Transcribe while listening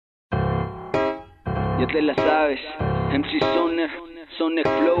Ya te la sabes, MC Sonek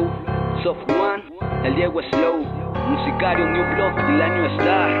Flow, Soft One, el Diego Slow, musicario New Blood y el año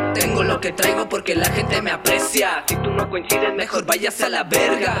está. Tengo lo que traigo porque la gente me aprecia. Si tú no coincides, mejor váyase a la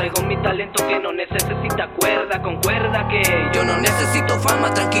verga. Traigo mi talento que no necesita cuerda. Concuerda que yo no necesito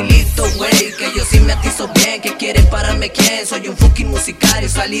fama, tranquilito, güey. Que yo sí me atizo bien, que quiere pararme quién. Soy un fucking musicario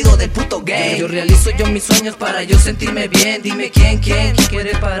salido del puto game. Yo realizo mis sueños para yo sentirme bien. Dime quién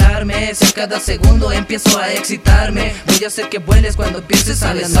quiere pararme. Si a cada segundo empiezo a excitarme, voy a hacer que vueles cuando empieces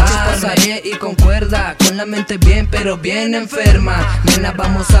a besar. Pasaré y concuerda, con la mente bien pero bien enferma. Nena,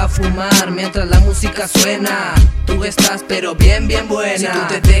 vamos a fumar mientras la música suena. Tú estás pero bien buena. Si tú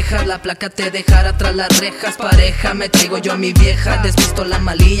te dejas, la placa te dejará tras las rejas. Pareja, me traigo yo a mi vieja. Despisto la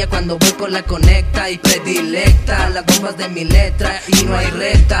malilla cuando voy con la conecta. Y predilecta las bombas de mi letra. Y no hay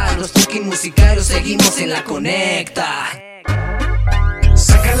recta, los fucking musicarios seguimos en la conecta.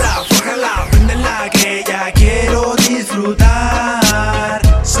 Sácala, fójala, préndela, que ya quiero disfrutar.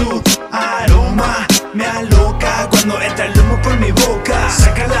 Su aroma me aloca cuando entra el humo por mi boca.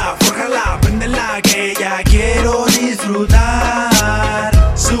 Sácala, fójala, préndela, que ya quiero disfrutar.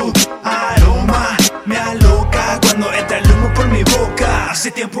 Su aroma me aloca cuando entra el humo por mi boca. Hace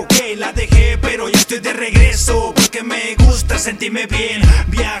tiempo que la dejé, pero ya estoy de regreso, porque me gusta sentirme bien,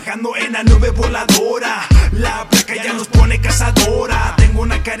 viajando en la nube voladora. La placa ya nos pone cazadora. Tengo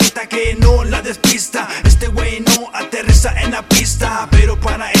una careta que no la despista. Este güey no aterriza en la pista, pero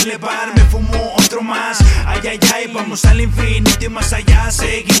para elevar me fumo otro más. Ay, vamos al infinito y más allá.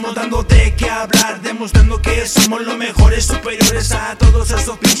 Seguimos dando de qué hablar, demostrando que somos los mejores, superiores a todos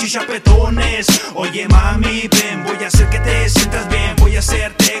esos pinches chapetones. Oye mami, ven, voy a hacer que te sientas bien. Voy a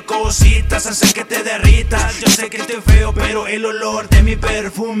hacerte cositas, hacer que te derritas. Yo sé que estoy feo, pero el olor de mi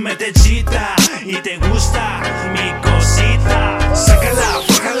perfume te excita y te gusta mi cosita. Sácala,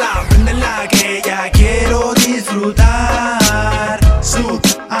 fójala, préndela, que ya quiero disfrutar. Su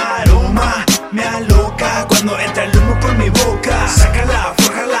aroma me aloca cuando entra el humo por mi boca. Sácala,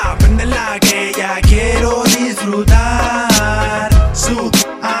 fójala, préndela, que ya quiero disfrutar. Su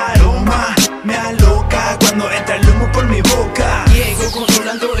aroma me aloca cuando entra el humo por mi boca. Llego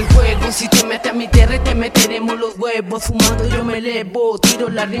controlando el juego. Si te metes a mi tierra te meteremos los huevos. Fumando yo me elevo, tiro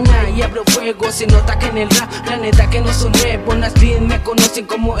la rima y abro fuego. Se nota que en el rap, la neta que no son nuevos. Las beats me conocen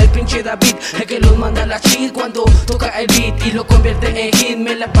como el pinche David, el que los manda a la chill cuando toca el beat y lo convierte en hit.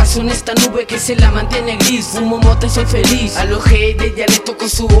 Me la paso en esta nube que se la mantiene gris. Fumo mota y soy feliz. A los haters ya les tocó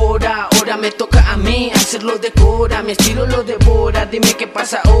su hora. Ahora me toca a mí hacerlo de cora. Mi estilo lo devora. Dime qué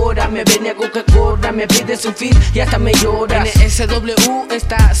pasa ahora. Me ven y hago que corra. Me pides un feed y hasta me lloras. NSW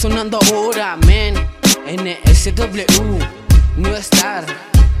está sonando ahora, man. NSW, New Star,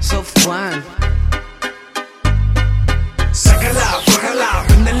 Soft One. Sácala, fójala,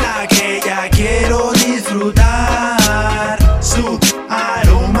 préndela, que ya quiero disfrutar. Su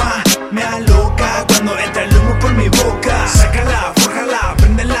aroma me aloca cuando entra el humo por mi boca. Sácala, fójala,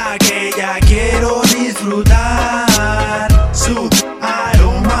 préndela, que ya quiero disfrutar. Su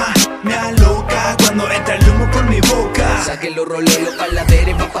aroma me aloca cuando entra el humo por mi boca. Saque los roleros pa' la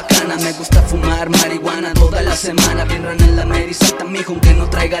deriva bacana. Me gusta fumar marihuana toda la semana. Bien rana en la mera y salta mijo aunque no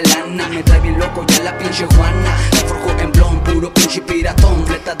traiga lana. Me trae bien loco ya la pinche Juana. La forjo en blon, puro pinche piratón.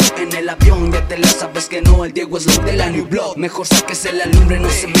 Fletado en el avión, ya te la sabes que no. El Diego es lo de la New Blood. Mejor sáquese la lumbre, no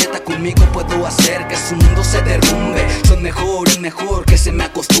se meta conmigo. Puedo hacer que su mundo se derrumbe. Soy mejor y mejor que se me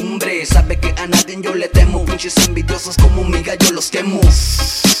acostumbre. Sabe que a nadie yo le temo. Pinches envidiosos como miga yo los quemo.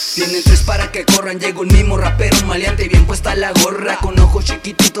 Tienen tres para que corran, llegó el mismo rapero maleante, bien puesta la gorra, con ojos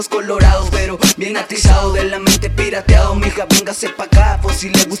chiquititos colorados, pero bien atizado, de la mente pirateado. Mija, véngase pa' acá, pues si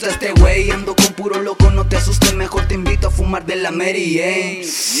le gusta este güey. Ando con puro loco, no te asustes, mejor te invito a fumar de la Mary, Yeah,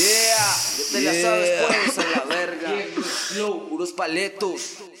 ya te la sabes, pues, a la verga. Puros paletos.